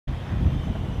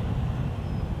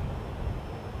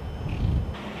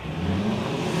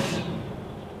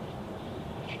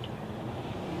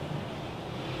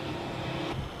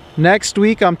Next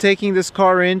week I'm taking this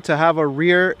car in to have a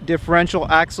rear differential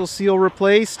axle seal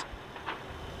replaced.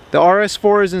 The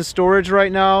RS4 is in storage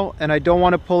right now and I don't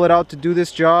want to pull it out to do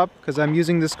this job because I'm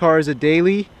using this car as a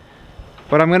daily.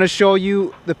 But I'm going to show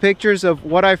you the pictures of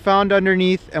what I found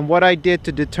underneath and what I did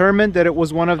to determine that it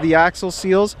was one of the axle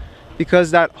seals,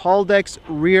 because that Haldex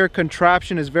rear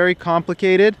contraption is very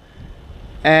complicated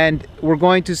and we're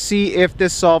going to see if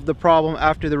this solved the problem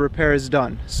after the repair is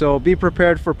done. So be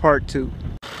prepared for part 2.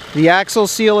 The axle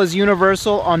seal is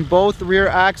universal on both rear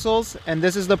axles, and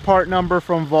this is the part number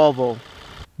from Volvo.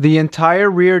 The entire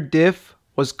rear diff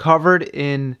was covered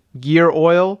in gear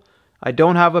oil. I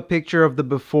don't have a picture of the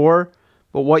before,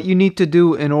 but what you need to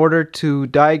do in order to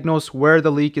diagnose where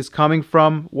the leak is coming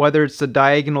from, whether it's the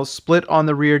diagonal split on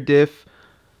the rear diff,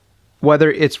 whether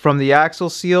it's from the axle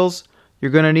seals, you're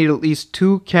going to need at least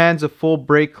 2 cans of full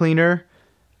brake cleaner,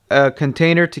 a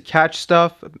container to catch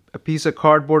stuff, a piece of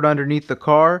cardboard underneath the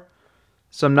car,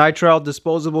 some nitrile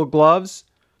disposable gloves,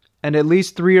 and at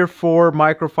least 3 or 4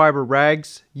 microfiber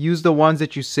rags. Use the ones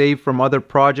that you save from other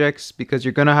projects because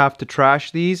you're going to have to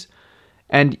trash these.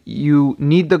 And you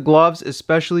need the gloves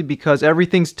especially because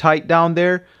everything's tight down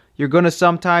there. You're going to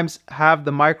sometimes have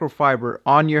the microfiber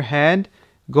on your hand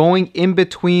going in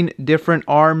between different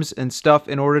arms and stuff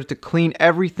in order to clean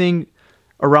everything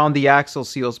around the axle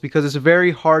seals, because it's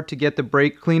very hard to get the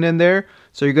brake clean in there.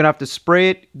 So you're going to have to spray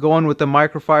it, go in with the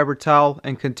microfiber towel,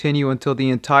 and continue until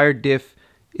the entire diff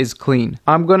is clean.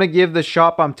 I'm going to give the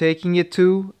shop I'm taking it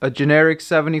to a generic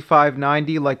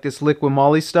 75/90 like this liquid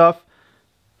moly stuff.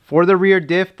 For the rear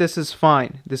diff, this is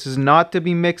fine. This is not to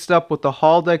be mixed up with the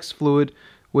Haldex fluid,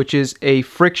 which is a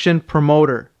friction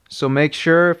promoter. So make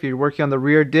sure if you're working on the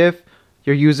rear diff,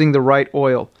 you're using the right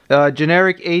oil.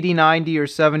 Generic 80/90 or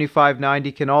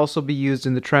 75/90 can also be used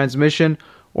in the transmission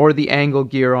or the angle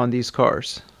gear on these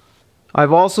cars.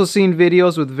 I've also seen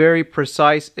videos with very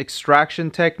precise extraction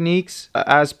techniques,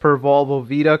 as per Volvo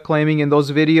Vita claiming in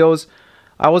those videos.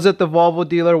 I was at the Volvo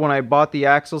dealer when I bought the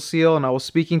axle seal, and I was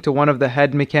speaking to one of the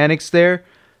head mechanics there,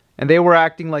 and they were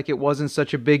acting like it wasn't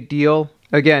such a big deal.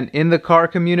 Again, in the car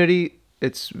community,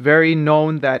 it's very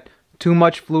known that too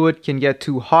much fluid can get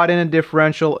too hot in a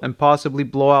differential and possibly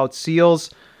blow out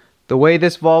seals. The way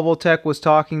this Volvo tech was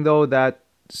talking though, that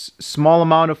small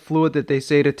amount of fluid that they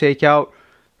say to take out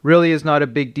really is not a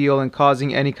big deal in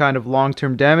causing any kind of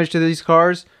long-term damage to these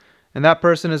cars, and that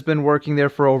person has been working there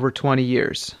for over 20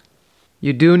 years.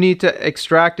 You do need to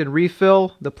extract and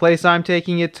refill. The place I'm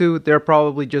taking it to, they're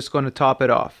probably just going to top it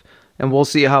off, and we'll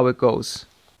see how it goes.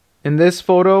 In this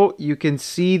photo, you can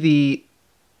see the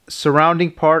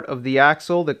surrounding part of the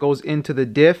axle that goes into the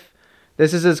diff.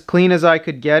 This is as clean as I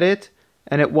could get it,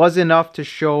 and it was enough to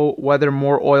show whether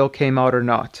more oil came out or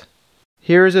not.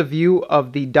 Here's a view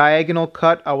of the diagonal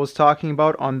cut I was talking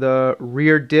about on the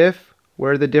rear diff,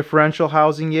 where the differential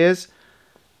housing is.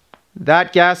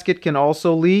 That gasket can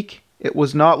also leak. It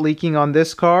was not leaking on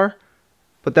this car,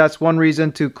 but that's one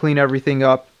reason to clean everything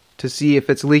up, to see if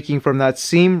it's leaking from that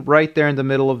seam right there in the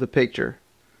middle of the picture.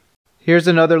 Here's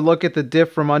another look at the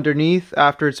diff from underneath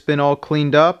after it's been all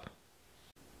cleaned up.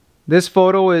 This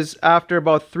photo is after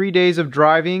about 3 days of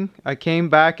driving. I came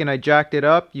back and I jacked it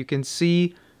up. You can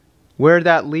see where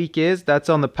that leak is. That's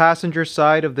on the passenger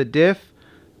side of the diff.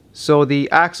 So the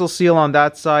axle seal on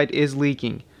that side is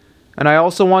leaking. And I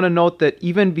also want to note that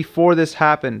even before this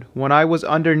happened, when I was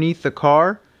underneath the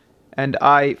car and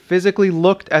I physically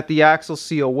looked at the axle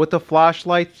seal with a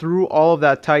flashlight through all of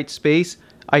that tight space,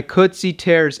 I could see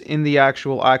tears in the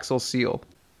actual axle seal.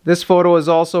 This photo is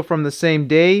also from the same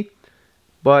day,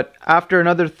 but after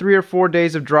another 3 or 4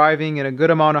 days of driving and a good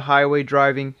amount of highway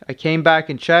driving, I came back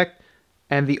and checked,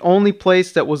 and the only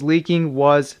place that was leaking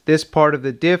was this part of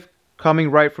the diff coming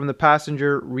right from the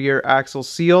passenger rear axle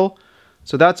seal.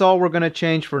 So that's all we're going to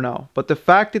change for now. But the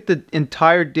fact that the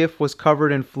entire diff was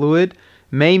covered in fluid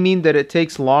may mean that it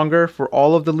takes longer for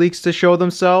all of the leaks to show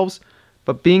themselves.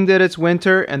 But being that it's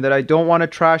winter and that I don't want to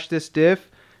trash this diff,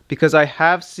 because I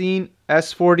have seen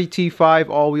S40 T5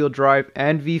 all-wheel drive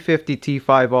and V50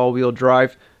 T5 all-wheel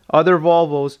drive, other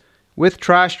Volvos, with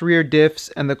trashed rear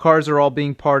diffs, and the cars are all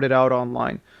being parted out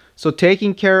online. So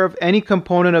taking care of any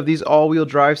component of these all-wheel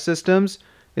drive systems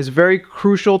is very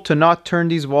crucial to not turn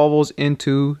these Volvos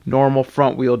into normal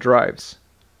front-wheel drives.